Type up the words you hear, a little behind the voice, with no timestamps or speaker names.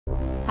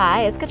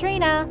Hi, it's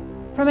Katrina!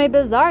 From a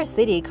bizarre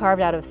city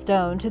carved out of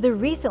stone to the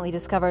recently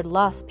discovered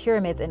lost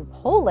pyramids in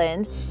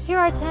Poland, here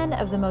are 10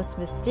 of the most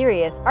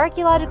mysterious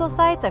archaeological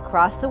sites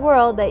across the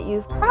world that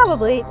you've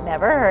probably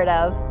never heard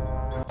of.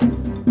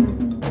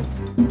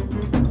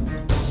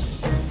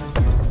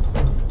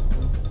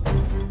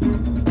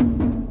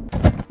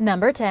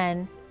 Number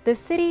 10. The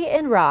City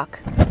in Rock.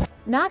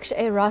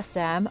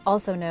 Naksh-e-Rostam,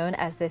 also known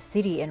as the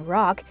City in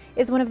Rock,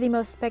 is one of the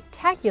most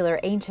spectacular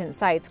ancient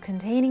sites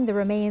containing the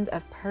remains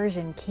of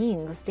Persian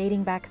kings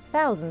dating back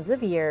thousands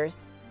of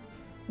years.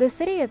 The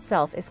city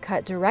itself is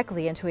cut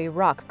directly into a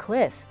rock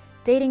cliff,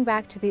 dating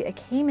back to the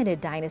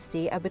Achaemenid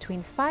dynasty of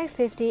between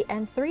 550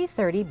 and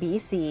 330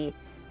 BC.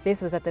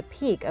 This was at the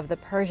peak of the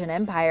Persian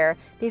Empire,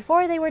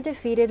 before they were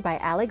defeated by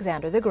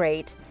Alexander the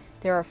Great.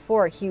 There are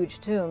 4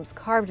 huge tombs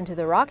carved into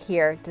the rock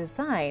here,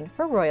 designed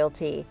for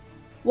royalty.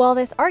 While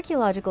this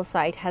archaeological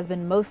site has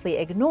been mostly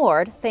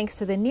ignored thanks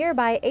to the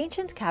nearby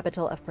ancient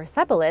capital of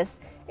Persepolis,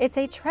 it's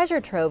a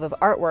treasure trove of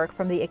artwork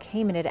from the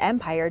Achaemenid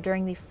Empire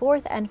during the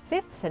 4th and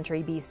 5th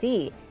century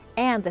BC,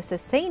 and the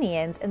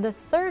Sasanians in the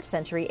 3rd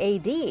century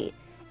AD.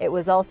 It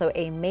was also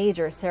a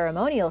major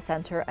ceremonial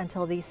center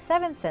until the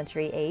 7th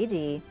century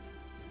AD.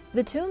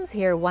 The tombs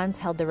here once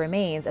held the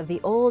remains of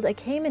the old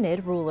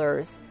Achaemenid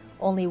rulers.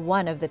 Only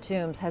one of the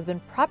tombs has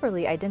been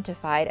properly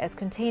identified as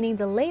containing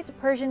the late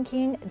Persian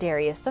king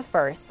Darius I,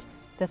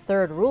 the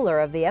 3rd ruler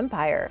of the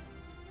empire.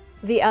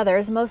 The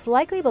others most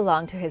likely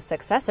belong to his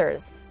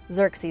successors,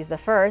 Xerxes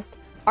I,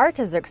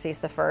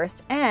 Artaxerxes I,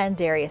 and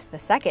Darius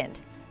II.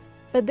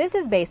 But this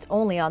is based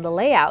only on the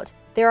layout.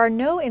 There are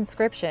no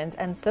inscriptions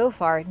and so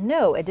far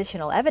no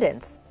additional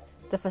evidence.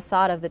 The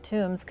facade of the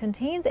tombs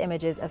contains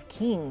images of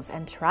kings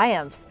and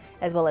triumphs,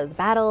 as well as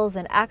battles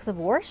and acts of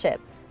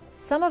worship.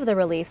 Some of the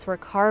reliefs were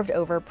carved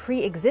over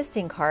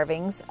pre-existing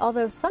carvings,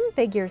 although some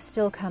figures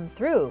still come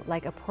through,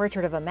 like a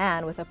portrait of a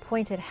man with a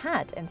pointed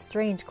hat and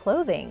strange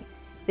clothing.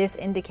 This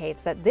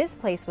indicates that this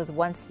place was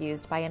once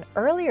used by an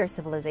earlier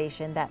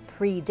civilization that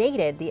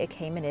predated the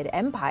Achaemenid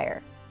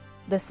Empire.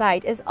 The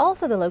site is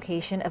also the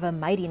location of a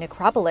mighty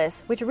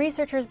necropolis, which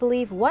researchers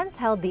believe once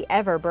held the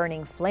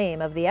ever-burning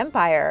flame of the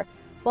empire.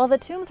 While the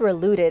tombs were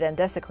looted and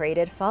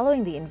desecrated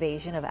following the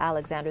invasion of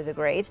Alexander the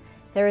Great,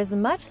 there is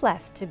much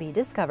left to be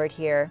discovered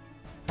here.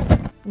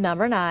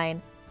 Number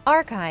 9.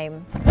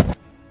 Archaim.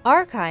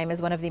 Archaim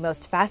is one of the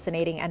most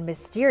fascinating and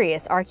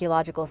mysterious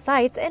archaeological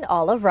sites in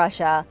all of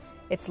Russia.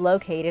 It's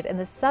located in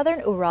the southern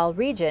Ural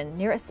region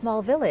near a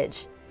small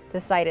village. The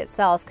site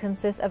itself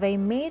consists of a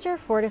major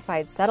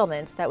fortified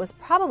settlement that was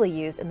probably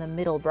used in the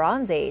Middle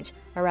Bronze Age,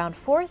 around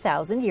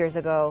 4,000 years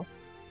ago.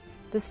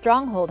 The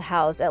stronghold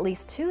housed at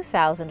least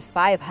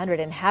 2,500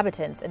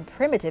 inhabitants in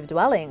primitive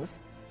dwellings.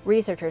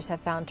 Researchers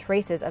have found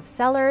traces of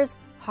cellars,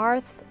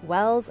 hearths,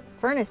 wells,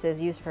 furnaces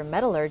used for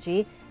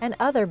metallurgy, and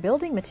other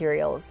building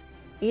materials.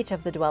 Each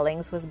of the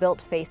dwellings was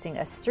built facing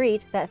a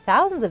street that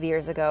thousands of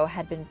years ago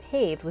had been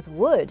paved with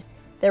wood.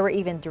 There were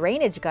even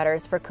drainage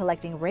gutters for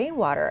collecting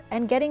rainwater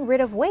and getting rid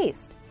of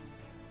waste.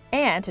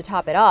 And to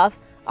top it off,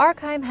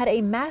 Archaim had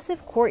a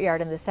massive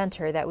courtyard in the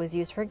center that was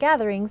used for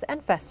gatherings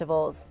and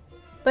festivals.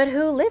 But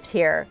who lived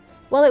here?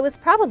 Well, it was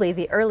probably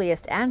the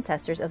earliest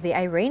ancestors of the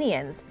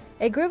Iranians,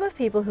 a group of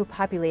people who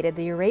populated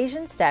the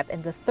Eurasian steppe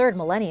in the 3rd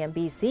millennium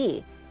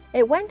BC.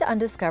 It went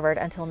undiscovered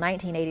until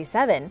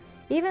 1987,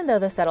 even though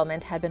the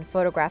settlement had been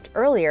photographed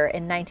earlier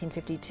in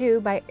 1952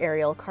 by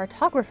aerial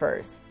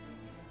cartographers.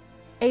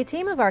 A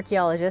team of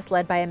archaeologists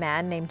led by a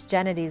man named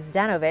Gennady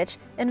Zdanovich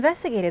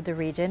investigated the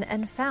region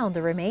and found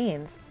the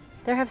remains.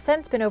 There have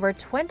since been over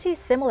 20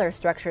 similar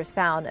structures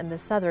found in the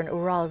southern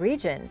Ural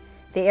region.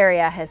 The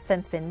area has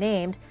since been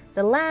named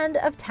the Land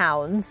of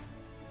Towns.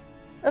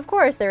 Of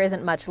course, there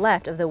isn't much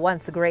left of the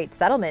once great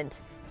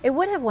settlement. It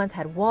would have once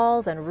had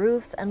walls and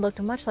roofs and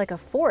looked much like a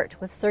fort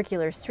with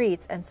circular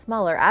streets and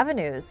smaller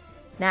avenues.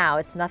 Now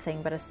it's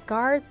nothing but a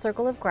scarred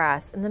circle of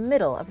grass in the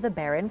middle of the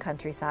barren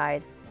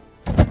countryside.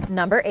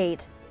 Number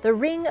 8. The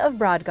Ring of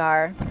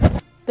Brodgar.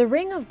 The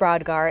Ring of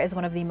Brodgar is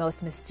one of the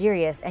most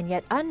mysterious and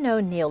yet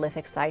unknown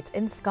Neolithic sites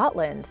in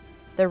Scotland.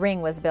 The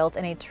ring was built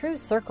in a true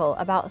circle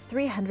about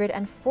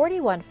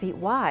 341 feet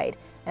wide,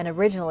 and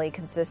originally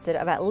consisted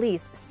of at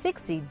least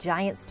 60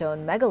 giant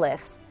stone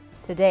megaliths.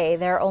 Today,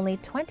 there are only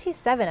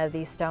 27 of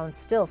these stones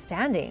still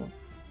standing.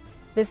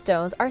 The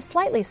stones are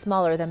slightly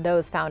smaller than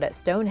those found at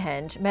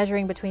Stonehenge,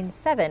 measuring between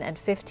 7 and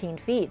 15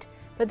 feet,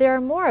 but there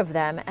are more of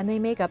them and they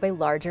make up a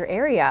larger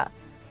area.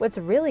 What's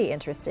really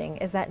interesting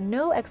is that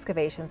no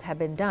excavations have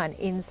been done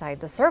inside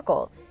the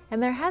circle,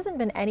 and there hasn't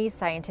been any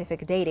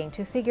scientific dating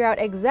to figure out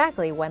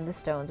exactly when the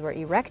stones were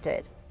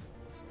erected.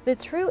 The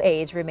true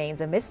age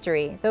remains a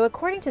mystery, though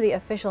according to the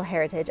official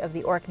heritage of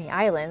the Orkney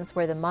Islands,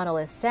 where the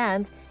monolith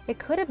stands, it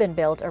could have been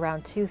built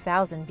around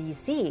 2000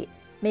 BC,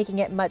 making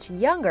it much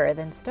younger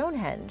than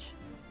Stonehenge.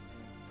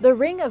 The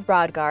Ring of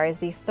Brodgar is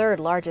the 3rd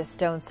largest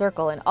stone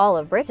circle in all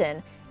of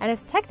Britain, and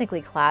is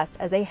technically classed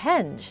as a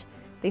henge.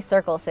 The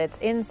circle sits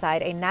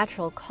inside a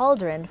natural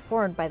cauldron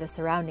formed by the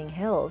surrounding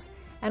hills,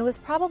 and was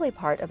probably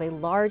part of a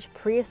large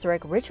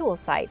prehistoric ritual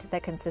site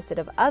that consisted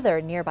of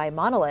other nearby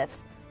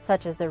monoliths,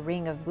 such as the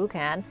Ring of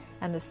Buchan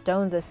and the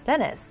Stones of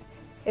Stennis.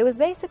 It was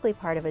basically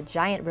part of a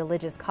giant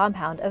religious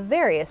compound of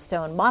various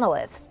stone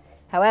monoliths.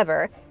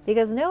 However,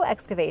 because no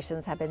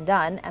excavations have been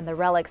done and the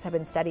relics have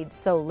been studied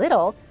so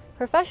little,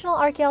 professional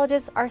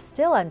archaeologists are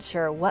still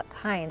unsure what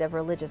kind of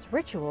religious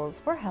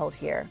rituals were held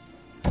here.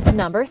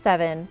 Number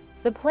 7.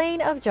 The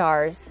Plain of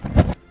Jars.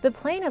 The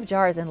Plain of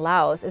Jars in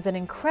Laos is an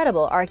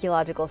incredible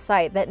archaeological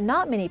site that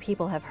not many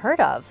people have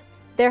heard of.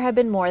 There have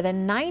been more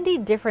than 90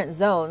 different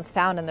zones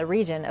found in the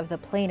region of the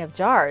Plain of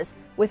Jars,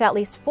 with at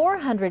least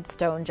 400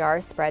 stone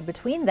jars spread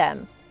between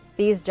them.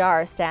 These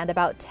jars stand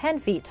about 10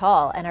 feet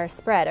tall and are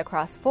spread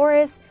across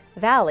forests,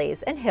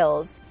 valleys, and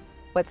hills.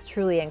 What's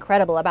truly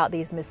incredible about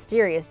these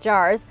mysterious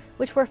jars,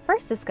 which were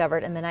first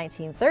discovered in the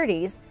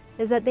 1930s,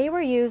 is that they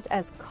were used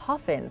as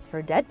coffins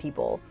for dead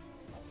people.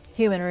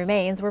 Human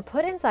remains were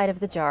put inside of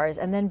the jars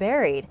and then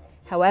buried.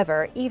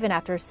 However, even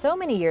after so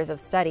many years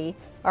of study,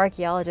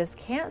 archaeologists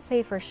can't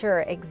say for sure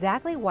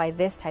exactly why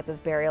this type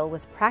of burial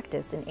was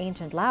practiced in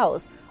ancient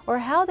Laos, or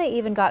how they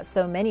even got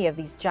so many of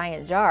these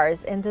giant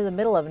jars into the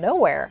middle of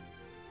nowhere.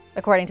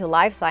 According to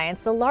Life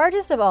Science, the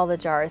largest of all the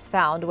jars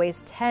found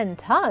weighs 10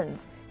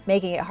 tons,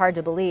 making it hard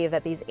to believe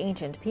that these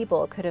ancient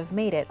people could have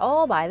made it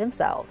all by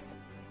themselves.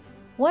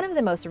 One of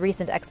the most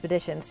recent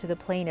expeditions to the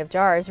Plain of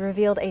Jars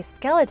revealed a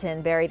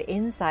skeleton buried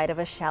inside of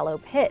a shallow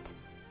pit.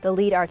 The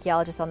lead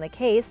archaeologist on the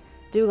case,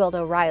 Dougal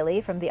O'Reilly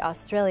from the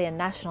Australian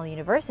National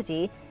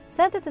University,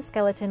 said that the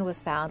skeleton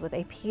was found with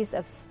a piece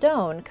of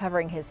stone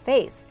covering his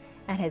face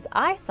and his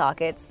eye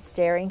sockets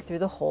staring through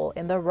the hole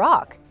in the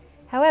rock.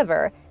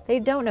 However, they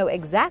don't know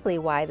exactly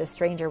why the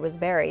stranger was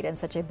buried in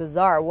such a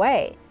bizarre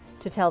way.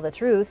 To tell the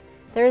truth,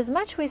 there is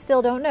much we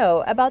still don't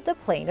know about the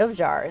Plain of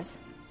Jars.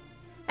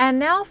 And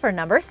now for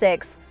number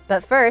 6.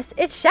 But first,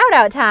 it's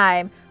shout-out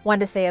time! Want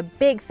to say a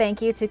big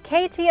thank you to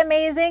KT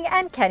Amazing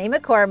and Kenny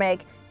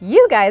McCormick.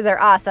 You guys are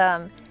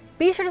awesome!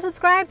 Be sure to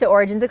subscribe to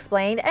Origins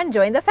Explained and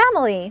join the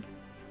family!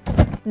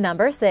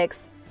 Number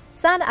 6.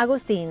 San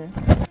Agustin.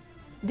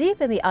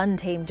 Deep in the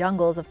untamed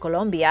jungles of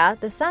Colombia,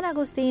 the San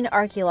Agustin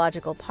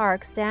Archaeological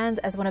Park stands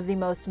as one of the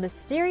most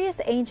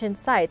mysterious ancient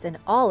sites in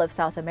all of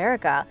South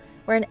America,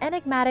 where an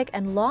enigmatic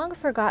and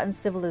long-forgotten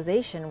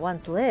civilization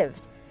once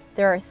lived.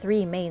 There are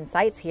 3 main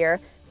sites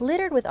here,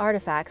 littered with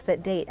artifacts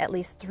that date at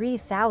least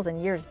 3,000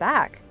 years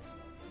back.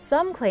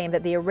 Some claim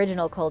that the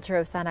original culture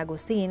of San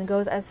Agustin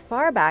goes as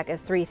far back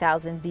as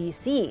 3000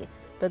 BC,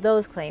 but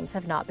those claims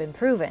have not been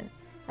proven.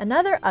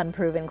 Another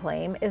unproven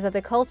claim is that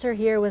the culture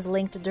here was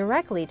linked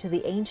directly to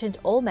the ancient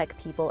Olmec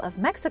people of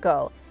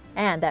Mexico,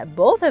 and that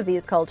both of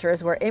these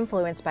cultures were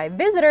influenced by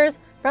visitors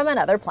from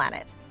another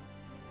planet.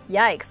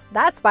 Yikes,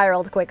 that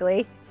spiraled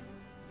quickly.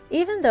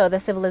 Even though the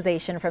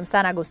civilization from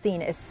San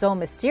Agustin is so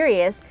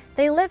mysterious,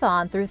 they live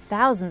on through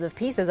thousands of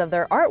pieces of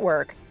their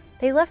artwork.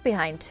 They left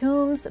behind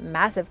tombs,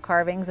 massive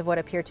carvings of what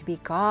appear to be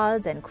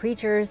gods and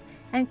creatures,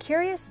 and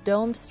curious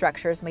domed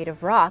structures made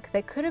of rock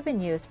that could have been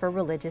used for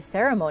religious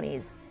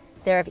ceremonies.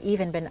 There have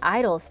even been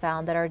idols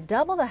found that are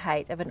double the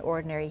height of an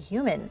ordinary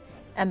human.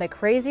 And the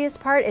craziest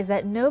part is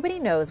that nobody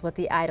knows what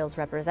the idols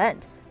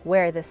represent,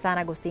 where the San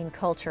Agustin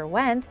culture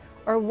went,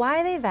 or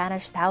why they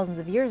vanished thousands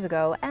of years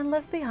ago and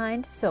left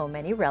behind so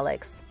many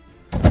relics.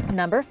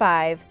 Number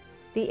 5.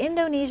 The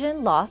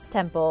Indonesian Lost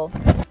Temple.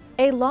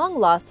 A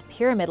long-lost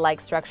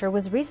pyramid-like structure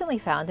was recently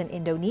found in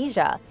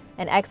Indonesia,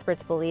 and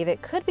experts believe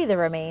it could be the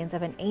remains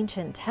of an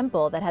ancient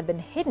temple that had been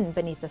hidden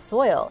beneath the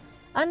soil,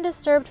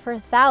 undisturbed for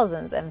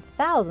thousands and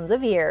thousands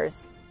of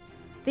years.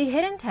 The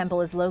hidden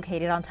temple is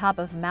located on top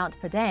of Mount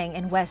Padang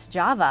in West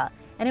Java,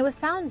 and it was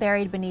found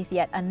buried beneath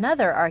yet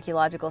another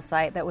archaeological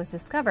site that was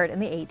discovered in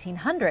the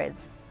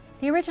 1800s.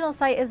 The original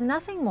site is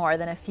nothing more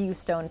than a few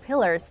stone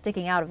pillars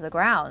sticking out of the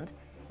ground.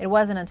 It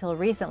wasn't until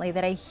recently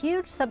that a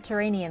huge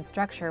subterranean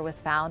structure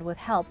was found with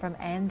help from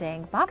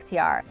Endang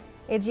Bakhtiar,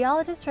 a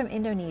geologist from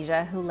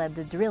Indonesia who led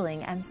the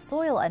drilling and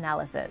soil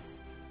analysis.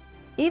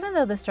 Even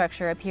though the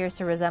structure appears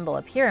to resemble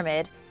a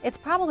pyramid, it's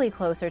probably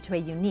closer to a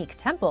unique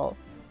temple.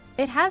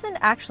 It hasn't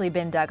actually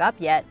been dug up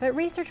yet, but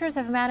researchers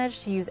have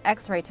managed to use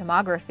X-ray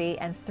tomography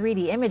and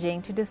 3D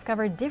imaging to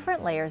discover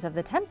different layers of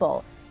the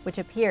temple, which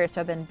appears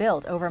to have been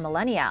built over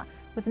millennia,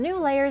 with new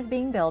layers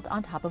being built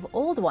on top of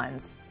old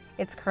ones.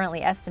 It's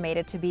currently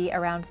estimated to be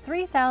around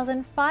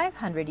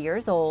 3,500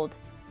 years old.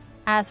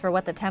 As for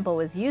what the temple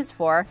was used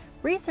for,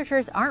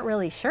 researchers aren't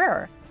really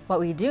sure. What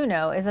we do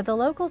know is that the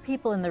local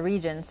people in the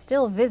region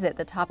still visit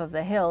the top of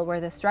the hill where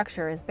the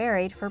structure is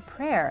buried for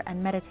prayer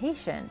and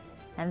meditation,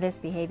 and this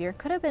behavior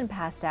could have been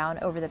passed down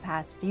over the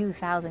past few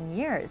thousand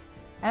years,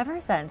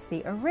 ever since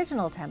the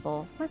original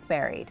temple was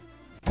buried.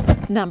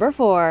 Number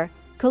 4.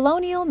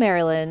 Colonial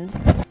Maryland.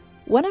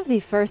 One of the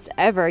first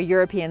ever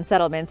European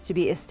settlements to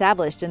be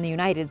established in the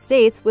United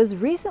States was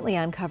recently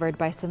uncovered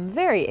by some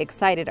very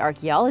excited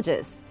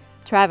archaeologists.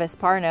 Travis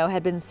Parno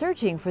had been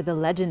searching for the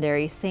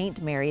legendary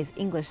St. Mary's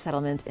English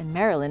settlement in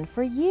Maryland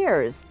for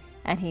years,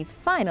 and he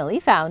finally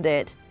found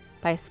it.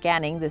 By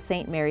scanning the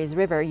St. Mary's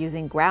River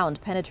using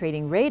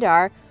ground-penetrating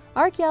radar,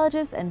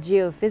 archaeologists and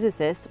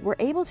geophysicists were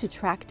able to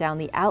track down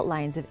the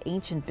outlines of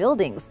ancient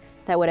buildings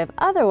that would have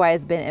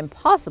otherwise been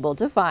impossible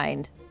to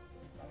find.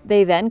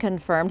 They then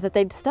confirmed that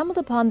they'd stumbled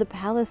upon the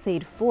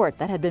palisade fort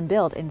that had been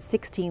built in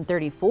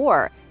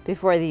 1634,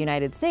 before the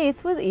United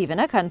States was even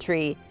a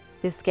country.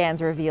 The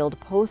scans revealed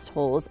post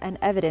holes and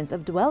evidence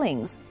of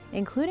dwellings,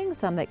 including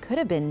some that could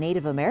have been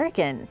Native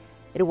American.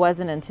 It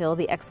wasn't until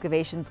the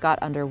excavations got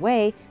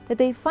underway that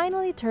they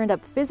finally turned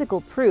up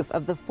physical proof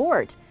of the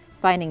fort,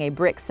 finding a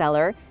brick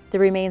cellar, the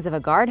remains of a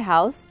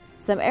guardhouse,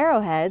 some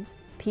arrowheads,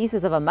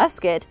 pieces of a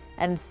musket,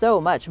 and so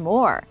much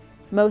more.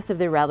 Most of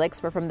the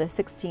relics were from the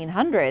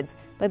 1600s,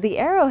 but the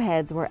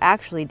arrowheads were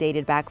actually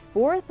dated back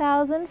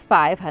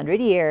 4,500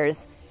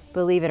 years.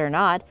 Believe it or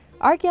not,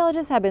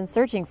 archaeologists have been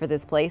searching for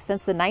this place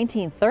since the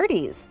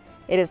 1930s.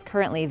 It is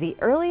currently the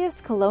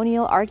earliest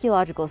colonial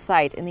archaeological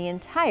site in the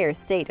entire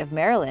state of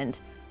Maryland.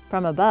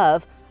 From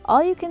above,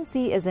 all you can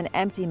see is an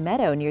empty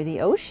meadow near the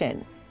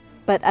ocean.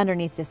 But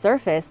underneath the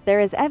surface, there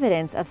is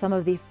evidence of some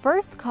of the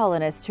first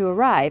colonists to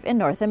arrive in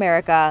North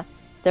America.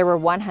 There were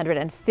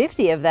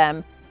 150 of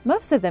them,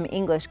 most of them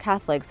English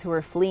Catholics who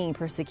were fleeing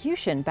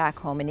persecution back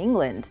home in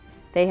England.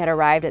 They had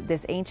arrived at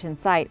this ancient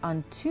site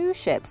on 2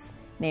 ships,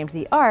 named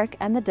the Ark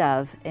and the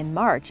Dove, in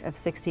March of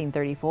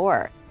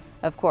 1634.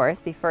 Of course,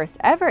 the first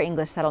ever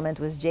English settlement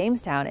was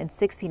Jamestown in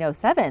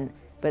 1607,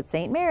 but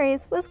St.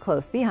 Mary's was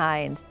close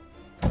behind.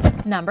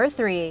 Number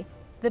 3.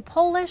 The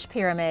Polish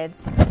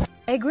Pyramids.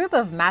 A group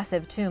of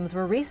massive tombs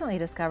were recently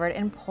discovered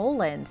in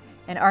Poland,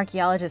 and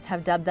archaeologists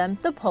have dubbed them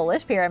the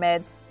Polish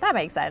Pyramids. That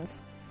makes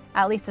sense.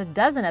 At least a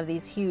dozen of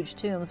these huge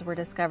tombs were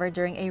discovered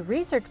during a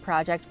research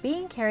project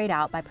being carried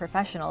out by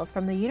professionals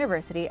from the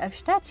University of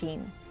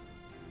Szczecin.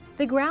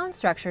 The ground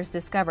structures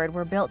discovered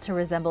were built to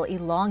resemble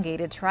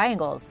elongated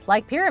triangles,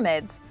 like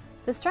pyramids.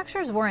 The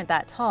structures weren't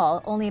that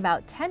tall, only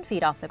about 10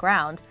 feet off the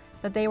ground,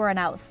 but they were an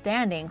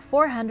outstanding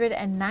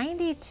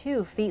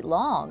 492 feet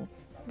long.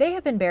 They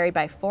have been buried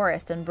by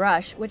forest and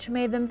brush, which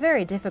made them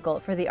very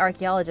difficult for the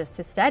archaeologists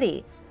to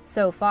study.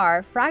 So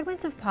far,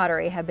 fragments of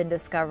pottery have been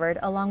discovered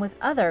along with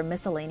other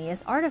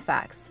miscellaneous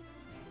artifacts.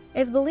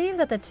 It is believed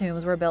that the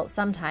tombs were built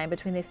sometime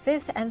between the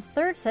 5th and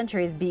 3rd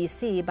centuries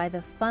BC by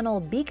the funnel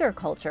beaker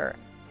culture.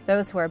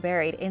 Those who are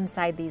buried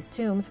inside these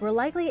tombs were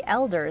likely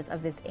elders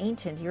of this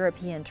ancient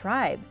European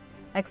tribe.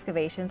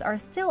 Excavations are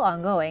still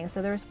ongoing,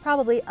 so there's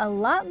probably a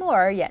lot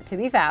more yet to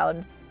be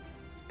found.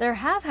 There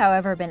have,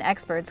 however, been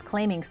experts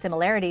claiming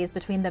similarities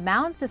between the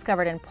mounds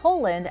discovered in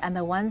Poland and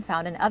the ones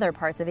found in other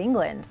parts of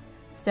England.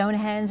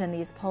 Stonehenge and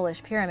these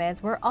Polish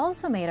pyramids were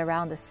also made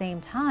around the same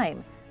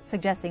time,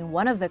 suggesting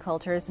one of the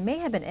cultures may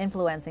have been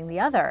influencing the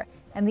other,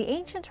 and the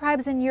ancient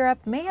tribes in Europe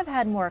may have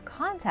had more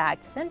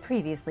contact than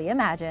previously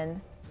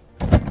imagined.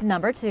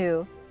 Number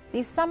 2.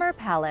 The Summer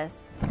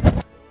Palace.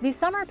 The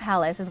Summer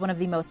Palace is one of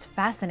the most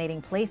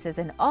fascinating places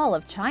in all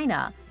of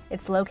China.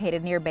 It's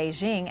located near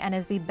Beijing and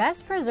is the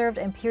best preserved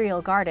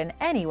imperial garden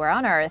anywhere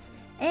on Earth,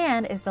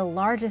 and is the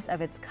largest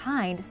of its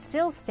kind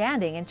still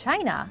standing in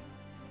China.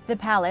 The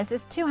palace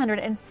is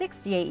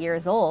 268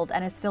 years old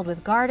and is filled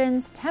with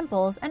gardens,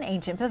 temples, and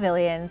ancient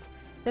pavilions.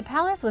 The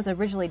palace was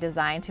originally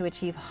designed to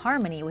achieve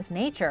harmony with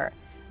nature.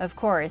 Of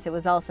course, it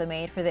was also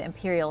made for the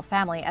imperial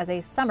family as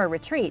a summer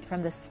retreat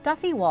from the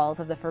stuffy walls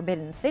of the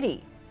Forbidden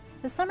City.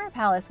 The Summer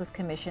Palace was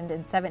commissioned in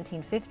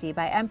 1750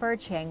 by Emperor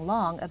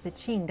Qianlong of the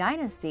Qing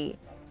dynasty.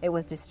 It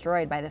was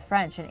destroyed by the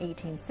French in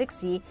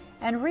 1860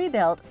 and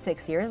rebuilt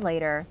 6 years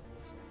later.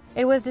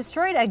 It was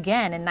destroyed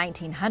again in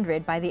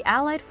 1900 by the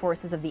Allied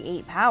forces of the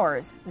Eight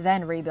Powers,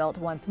 then rebuilt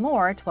once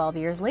more 12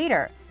 years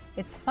later.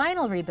 Its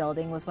final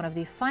rebuilding was one of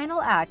the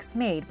final acts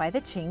made by the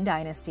Qing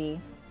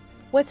dynasty.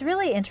 What's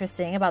really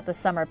interesting about the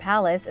Summer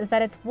Palace is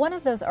that it's one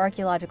of those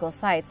archaeological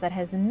sites that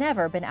has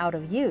never been out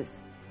of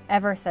use.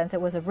 Ever since it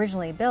was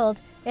originally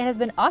built, it has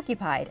been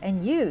occupied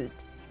and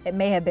used. It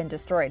may have been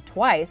destroyed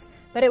twice,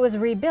 but it was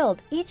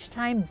rebuilt each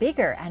time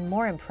bigger and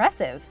more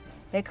impressive.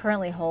 It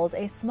currently holds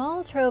a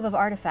small trove of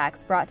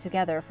artifacts brought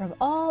together from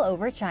all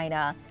over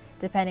China.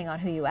 Depending on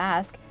who you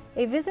ask,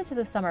 a visit to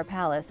the Summer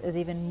Palace is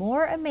even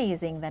more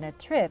amazing than a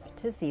trip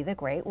to see the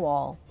Great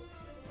Wall.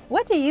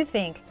 What do you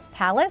think?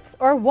 Palace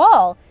or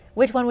wall?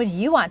 Which one would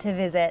you want to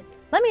visit?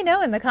 Let me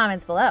know in the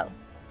comments below.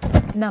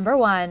 Number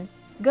 1.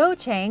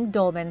 Gochang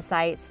Dolmen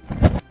Site.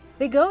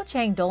 The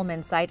Gochang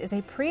Dolmen Site is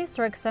a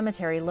prehistoric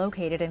cemetery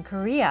located in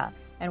Korea,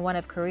 and one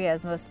of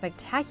Korea's most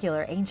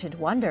spectacular ancient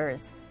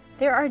wonders.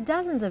 There are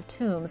dozens of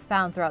tombs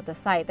found throughout the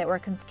site that were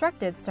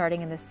constructed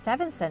starting in the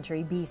 7th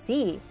century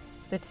BC.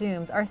 The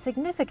tombs are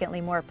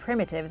significantly more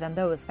primitive than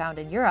those found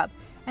in Europe,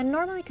 and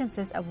normally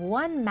consist of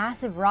one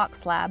massive rock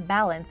slab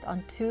balanced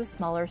on 2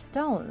 smaller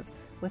stones,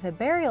 with a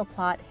burial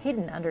plot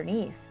hidden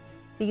underneath.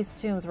 These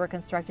tombs were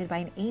constructed by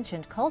an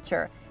ancient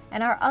culture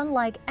and are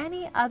unlike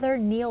any other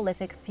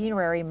Neolithic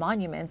funerary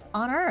monuments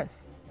on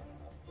Earth.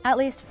 At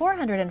least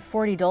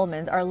 440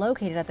 dolmens are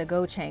located at the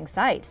Gochang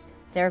site.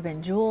 There have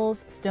been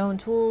jewels, stone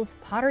tools,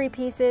 pottery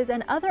pieces,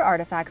 and other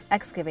artifacts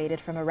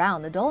excavated from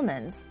around the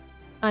dolmens.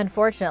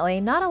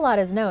 Unfortunately, not a lot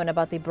is known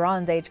about the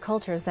Bronze Age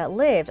cultures that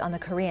lived on the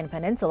Korean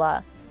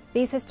peninsula.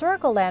 These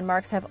historical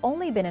landmarks have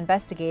only been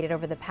investigated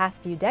over the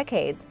past few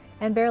decades,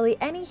 and barely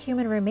any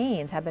human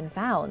remains have been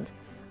found.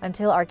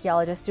 Until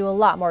archaeologists do a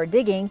lot more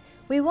digging,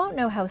 we won't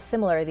know how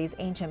similar these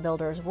ancient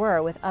builders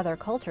were with other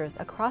cultures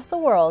across the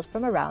world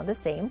from around the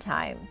same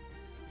time.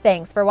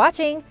 Thanks for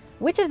watching!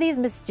 Which of these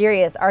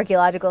mysterious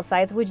archaeological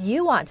sites would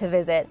you want to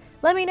visit?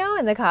 Let me know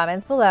in the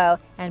comments below,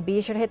 and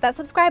be sure to hit that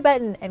subscribe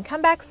button and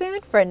come back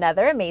soon for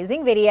another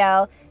amazing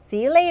video.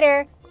 See you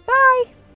later! Bye!